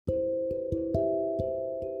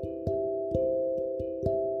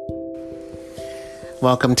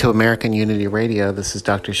Welcome to American Unity Radio. This is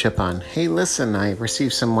Dr. Shipon. Hey, listen, I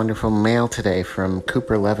received some wonderful mail today from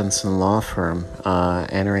Cooper-Levenson law firm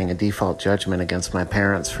entering a default judgment against my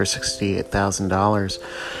parents for $68,000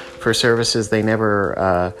 for services they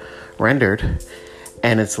never rendered.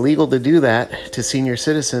 And it's legal to do that to senior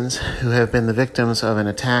citizens who have been the victims of an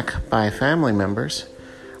attack by family members.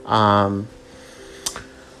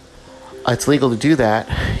 It's legal to do that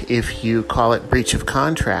if you call it breach of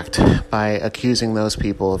contract by accusing those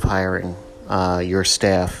people of hiring your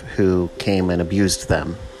staff who came and abused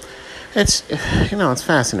them. It's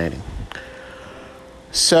fascinating.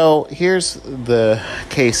 So here's the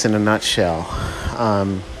case in a nutshell.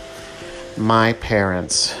 My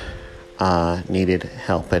parents needed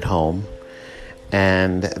help at home,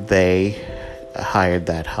 and they hired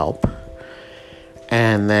that help.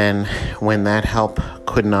 And then when that help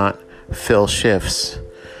could not fill shifts,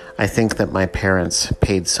 I think that my parents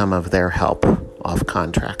paid some of their help off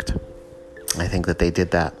contract. I think that they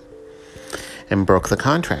did that and broke the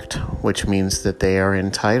contract, which means that they are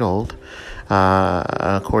entitled,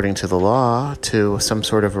 according to the law, to some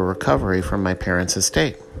sort of a recovery from my parents'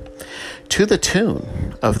 estate, to the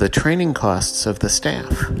tune of the training costs of the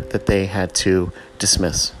staff that they had to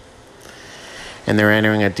dismiss. And they're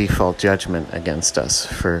entering a default judgment against us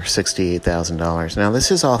for $68,000. Now, this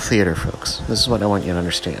is all theater, folks. This is what I want you to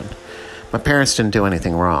understand. My parents didn't do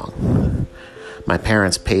anything wrong. My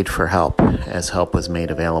parents paid for help as help was made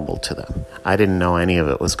available to them. I didn't know any of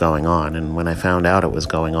it was going on, and when I found out it was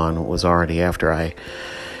going on, it was already after I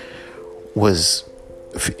was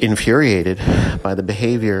infuriated by the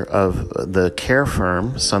behavior of the care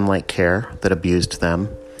firm, Sunlight Care, that abused them,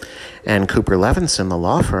 and Cooper-Levenson, the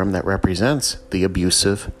law firm that represents the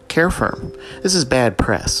abusive care firm. This is bad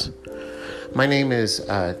press. My name is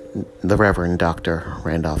the Reverend Dr.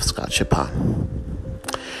 Randolph Scott Shipon,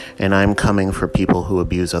 and I'm coming for people who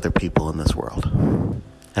abuse other people in this world.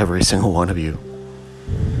 Every single one of you.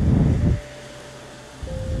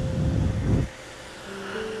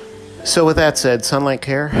 So with that said, Sunlight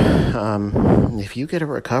Care, if you get a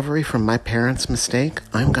recovery from my parents' mistake,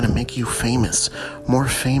 I'm going to make you famous. More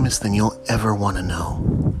famous than you'll ever want to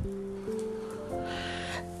know.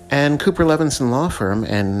 And Cooper-Levenson Law Firm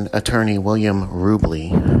and attorney William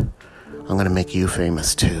Rubley, I'm going to make you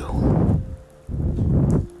famous too.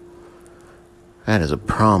 That is a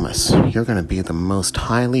promise. You're going to be the most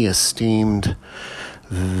highly esteemed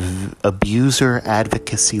abuser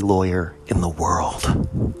advocacy lawyer in the world.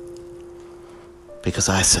 Because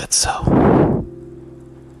I said so.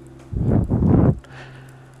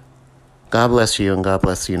 God bless you, and God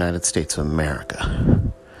bless the United States of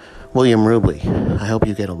America. William Rubley, I hope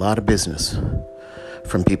you get a lot of business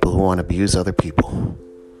from people who want to abuse other people.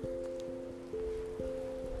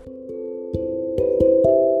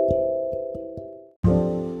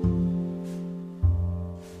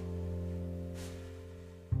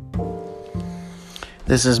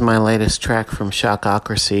 This is my latest track from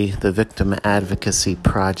Shockocracy, the Victim Advocacy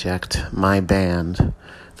Project, my band.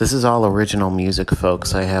 This is all original music,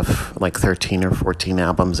 folks. I have like 13 or 14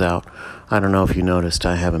 albums out. I don't know if you noticed,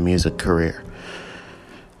 I have a music career.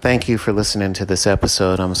 Thank you for listening to this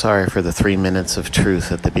episode. I'm sorry for the 3 minutes of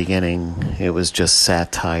truth at the beginning. It was just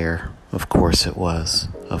satire. Of course it was.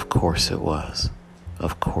 Of course it was.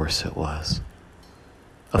 Of course it was.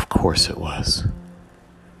 Of course it was.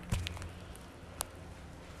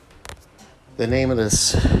 The name of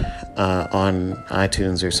this on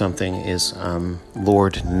iTunes or something is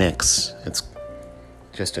Lord Nix. It's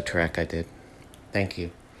just a track I did. Thank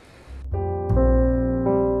you.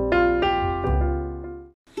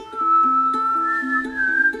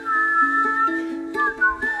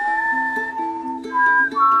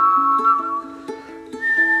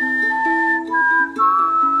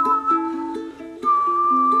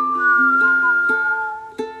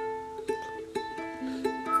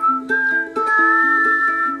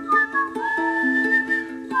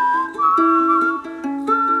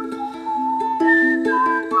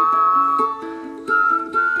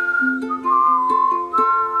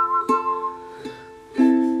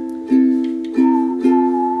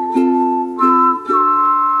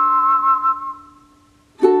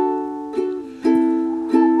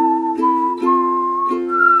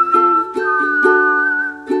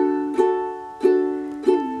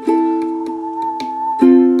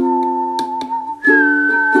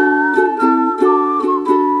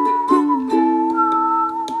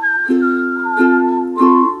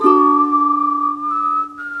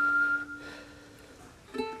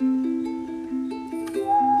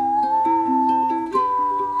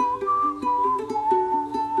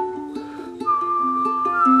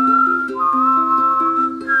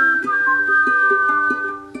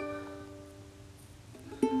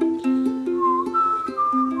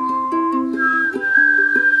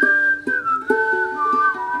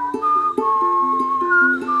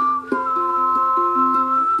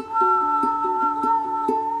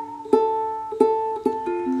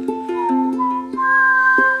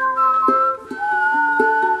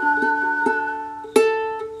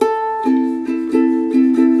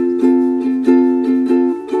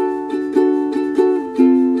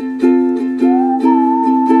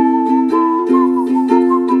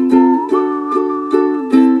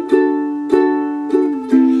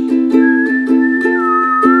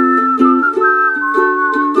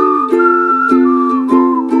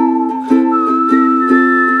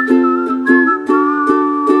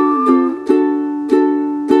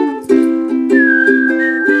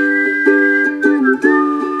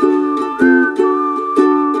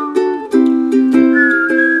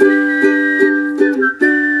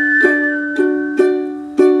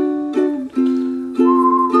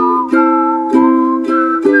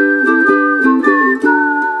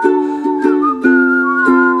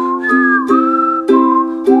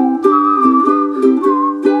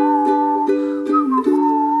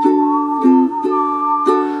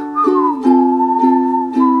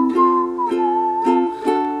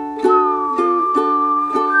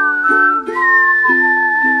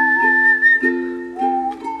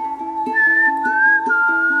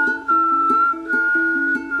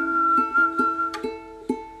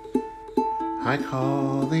 I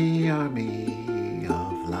call the army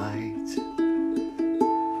of light.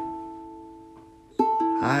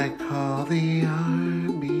 I call the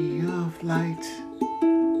army of light.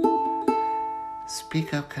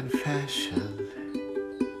 Speak of confession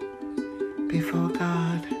before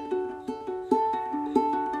God.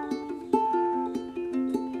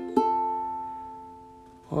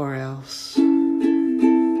 Or else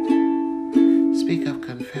speak of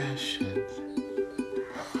confession.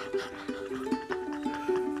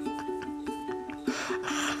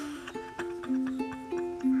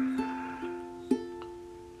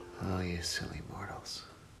 Oh, you silly mortals.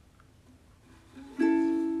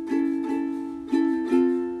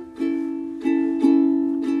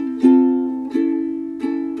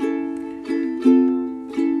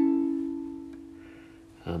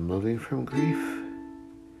 I'm moving from grief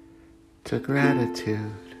to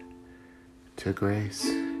gratitude, to grace.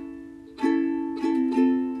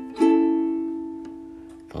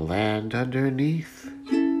 The land underneath,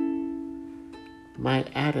 my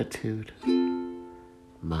attitude,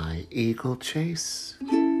 my eagle chase.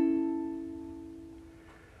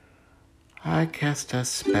 I cast a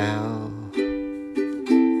spell,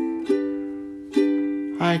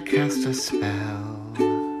 I cast a spell,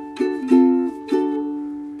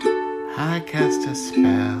 I cast a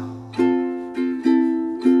spell.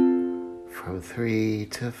 From 3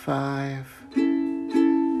 to 5,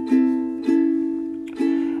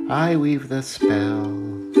 I weave the spell.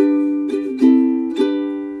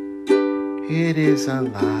 It is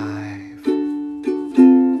alive.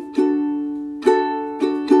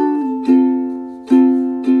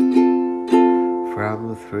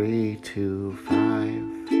 From 3 to 5,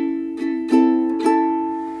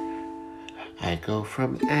 I go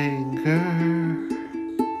from anger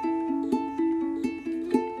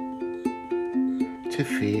to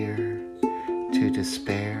fear, to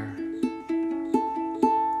despair.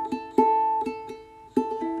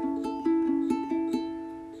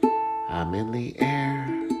 I'm in the air.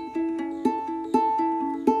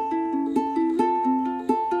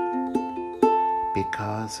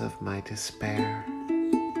 Because of my despair.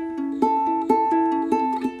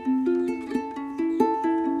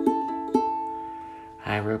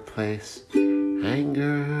 I replace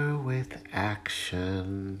anger with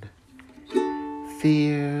action,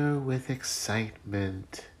 fear with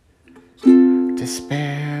excitement,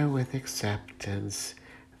 despair with acceptance.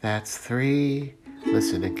 That's 3.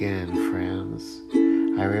 Listen again, friends.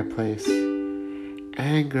 I replace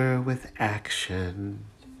anger with action,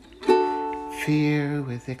 fear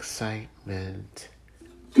with excitement,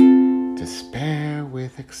 despair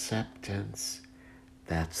with acceptance.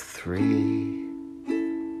 That's 3.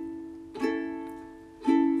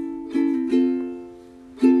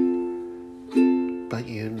 But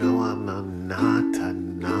you know I'm not a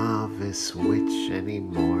novice witch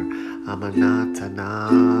anymore. I'm not a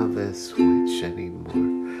novice witch anymore.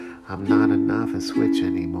 I'm not a novice witch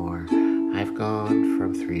anymore. I've gone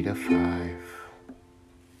from 3 to 5.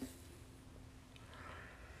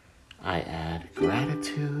 I add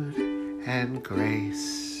gratitude and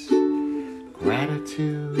grace.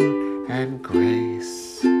 Gratitude and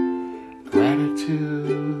grace.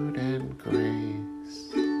 Gratitude and grace.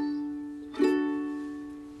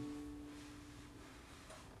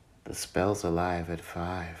 The spell's alive at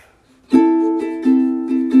 5.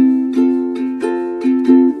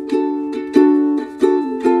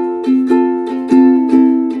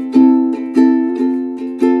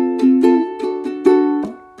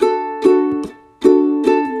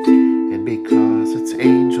 And because it's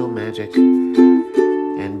angel magic,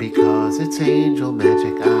 and because it's angel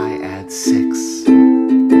magic, I add 6.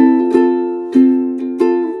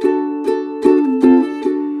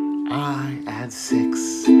 I add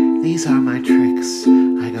 6. These are my tricks.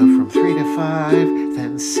 I go from 3 to 5,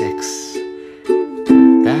 then 6.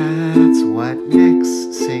 That's what Nix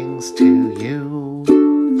sings to you.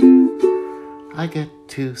 I get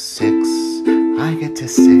to 6. I get to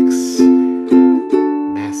 6.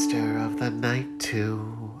 Master of the night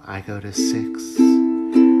 2. I go to 6.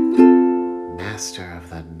 Master of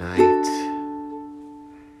the night.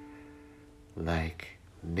 Like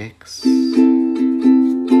Nix.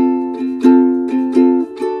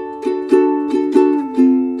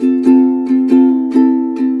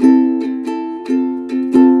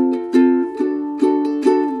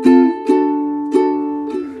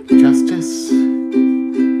 Justice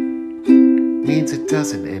means it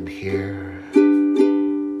doesn't end here.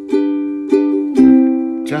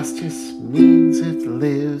 Justice means it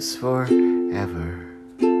lives forever.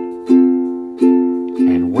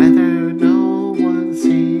 And whether no one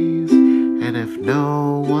sees, and if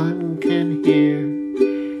no one can hear,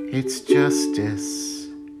 it's justice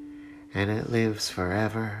and it lives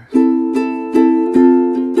forever.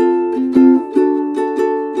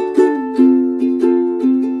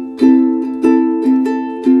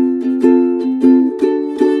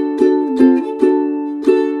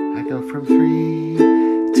 I go from 3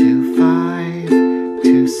 to 5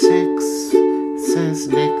 to 6, says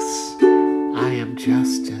Nix. I am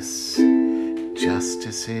justice,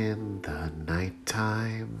 justice in the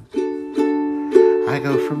nighttime. I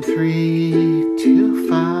go from 3 to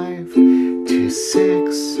 5 to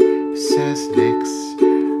 6, says Nix.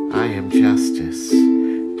 I am justice,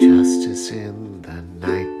 justice in the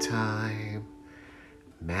nighttime.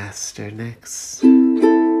 Master Nix.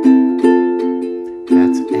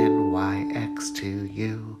 That's NYX to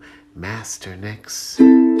you, Master Nix.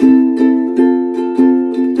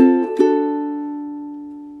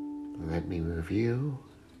 Let me review.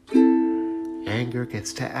 Anger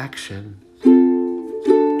gets to action.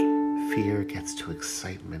 Fear gets to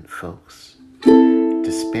excitement, folks.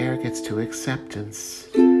 Despair gets to acceptance.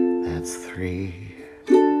 That's 3.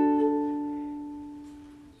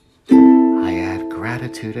 I add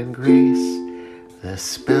gratitude and grace. The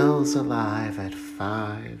spell's alive at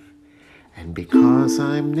 5. And because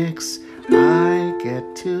I'm Nix, I get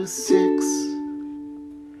to 6.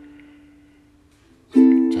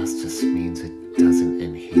 Justice means it doesn't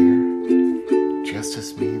end here.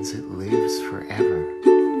 Justice means it lives forever.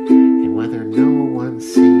 And whether no one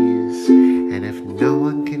sees, and if no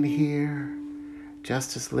one can hear,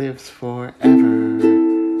 justice lives forever.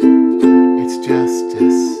 It's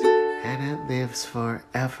justice, and it lives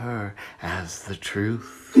forever as the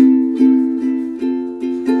truth. And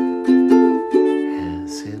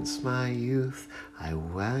since my youth, I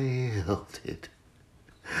wielded,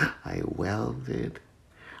 I welded,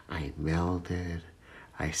 I melded,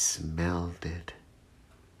 I smelled it.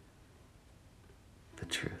 The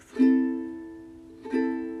truth.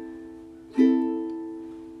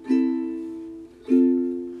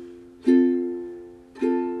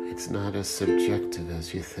 It's not as subjective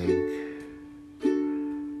as you think.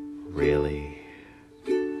 Really.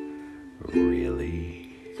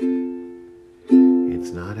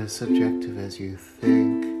 It's not as subjective as you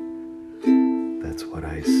think. That's what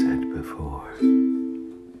I said before.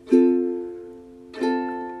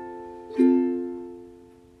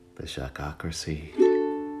 The shockocracy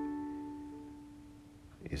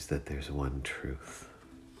is that there's one truth,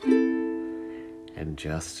 and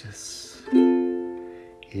justice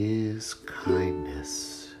is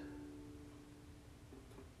kindness.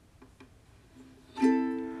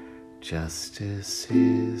 Justice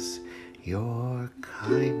is your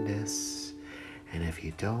kindness, and if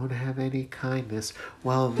you don't have any kindness,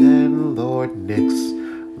 well then Lord Nix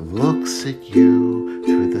looks at you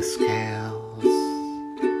through the scales.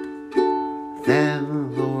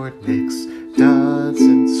 Then Lord Nix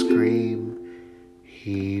doesn't scream,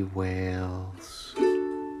 he wails.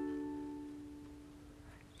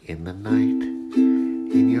 In the night,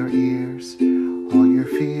 in your ears, all your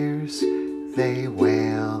fears, they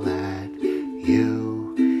wail at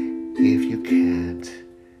you. If you can't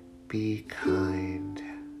be kind.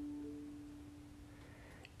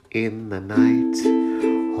 In the night,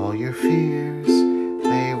 all your fears,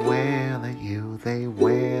 they wail at you, they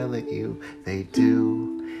wail at you, they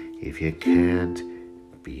do, if you can't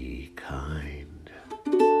be kind.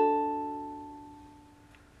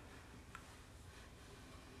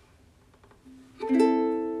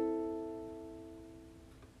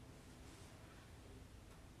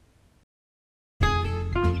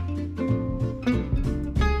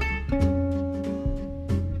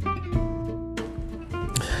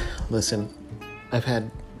 Listen, I've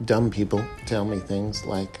had dumb people tell me things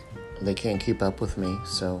like they can't keep up with me,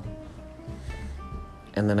 so...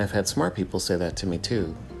 And then I've had smart people say that to me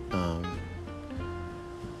too.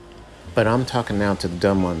 But I'm talking now to the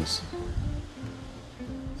dumb ones.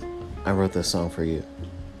 I wrote this song for you.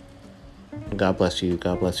 God bless you,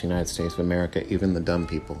 God bless the United States of America, even the dumb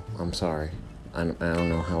people. I'm sorry. I don't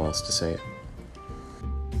know how else to say it.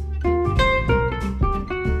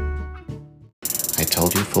 I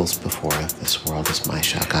told you fools before, this world is my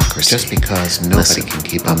shockocracy. Just because nobody can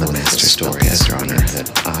keep up with master stories on earth that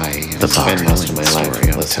I spend most of my life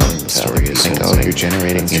telling the stories. I go, you're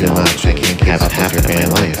generating too much. I can't have it happen in my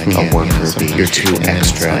life. A worker bee. You're too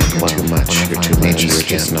extra. You're too much. You're too much. You're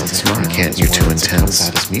just not smart. You're too intense.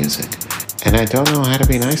 That is music. And I don't know how to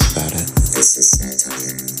be nice about it. This is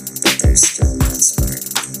satire, but they're still not smart.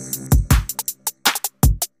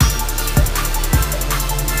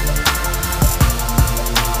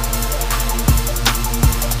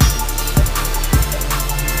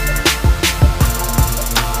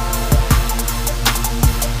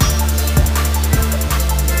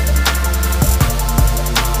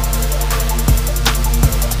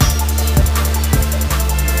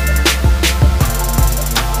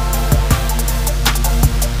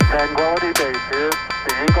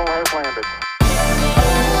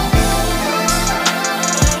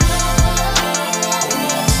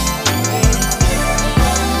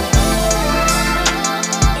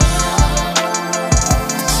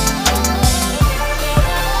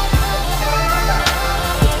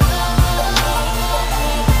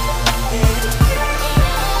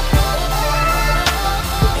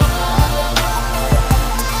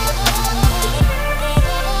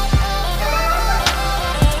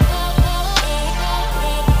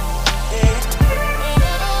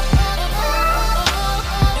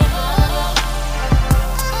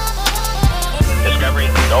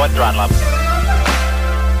 Go and throttle up.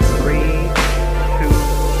 3, 2,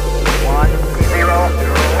 1, 0.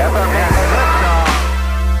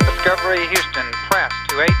 Discovery Houston, press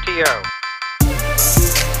to ATO.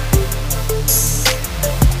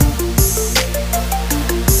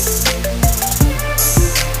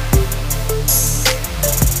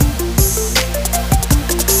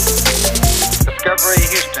 Discovery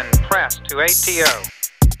Houston, press to ATO.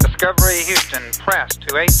 Discovery Houston, press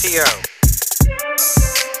to ATO.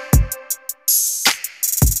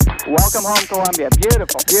 Welcome home, Columbia.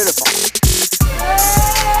 Beautiful, beautiful.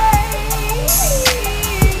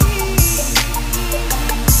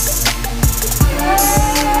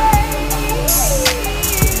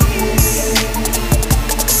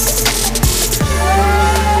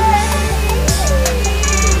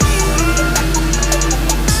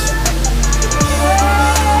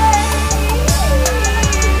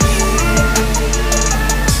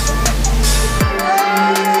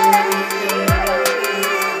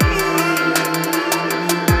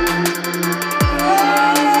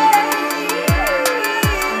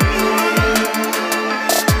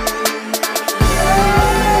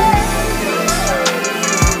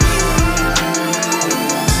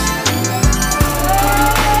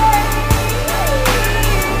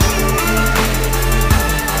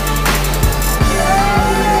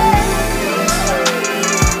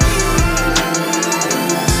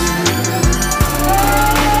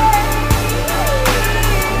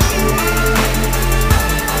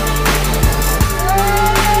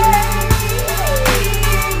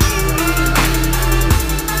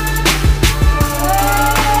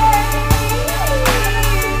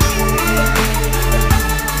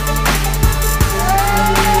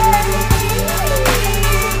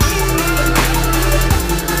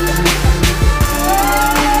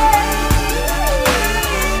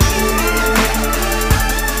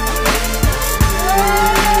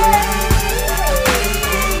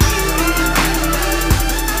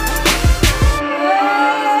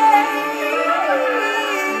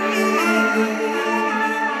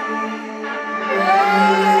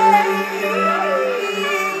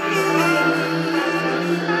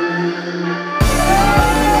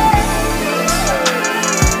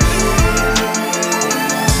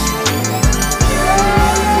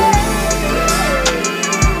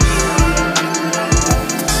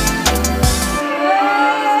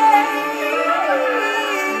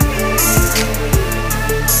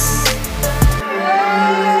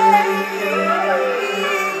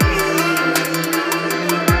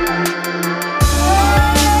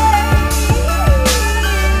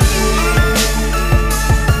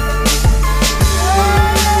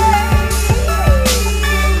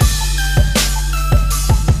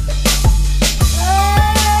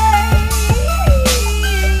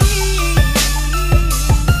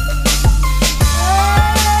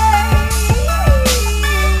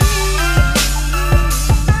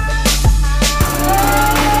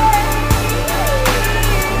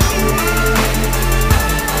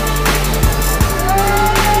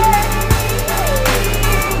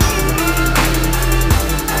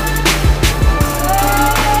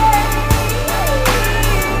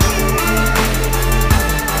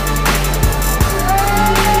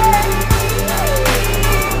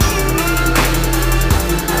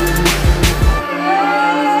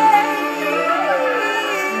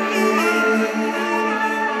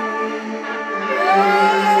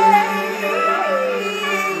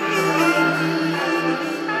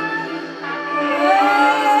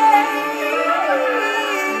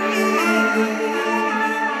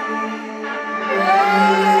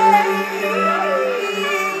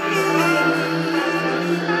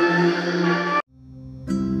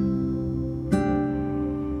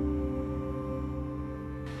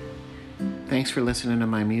 Thanks for listening to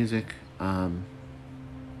my music. The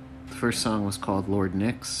first song was called Lord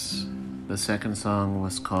Nix. The second song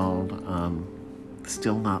was called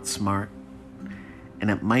Still Not Smart.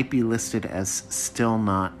 And it might be listed as Still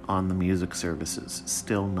Not on the music services.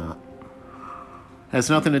 Still Not. Has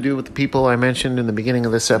nothing to do with the people I mentioned in the beginning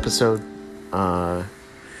of this episode. But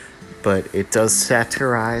it does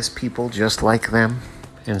satirize people just like them.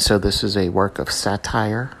 And so this is a work of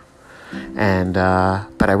satire. And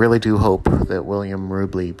but I really do hope that William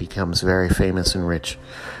Rubley becomes very famous and rich,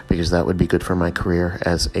 because that would be good for my career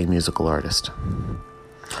as a musical artist.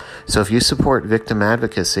 So if you support victim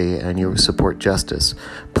advocacy and you support justice,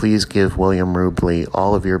 please give William Rubley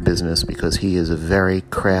all of your business, because he is a very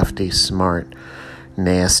crafty, smart,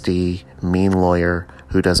 nasty, mean lawyer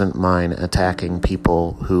who doesn't mind attacking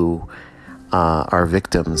people who are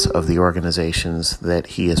victims of the organizations that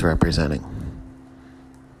he is representing.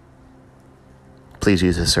 Please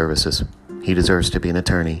use his services. He deserves to be an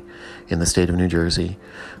attorney in the state of New Jersey,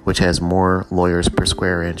 which has more lawyers per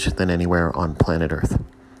square inch than anywhere on planet Earth.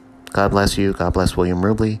 God bless you. God bless William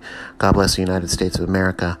Rubley. God bless the United States of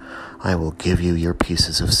America. I will give you your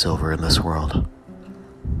pieces of silver in this world.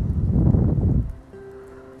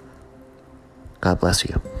 God bless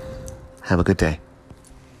you. Have a good day.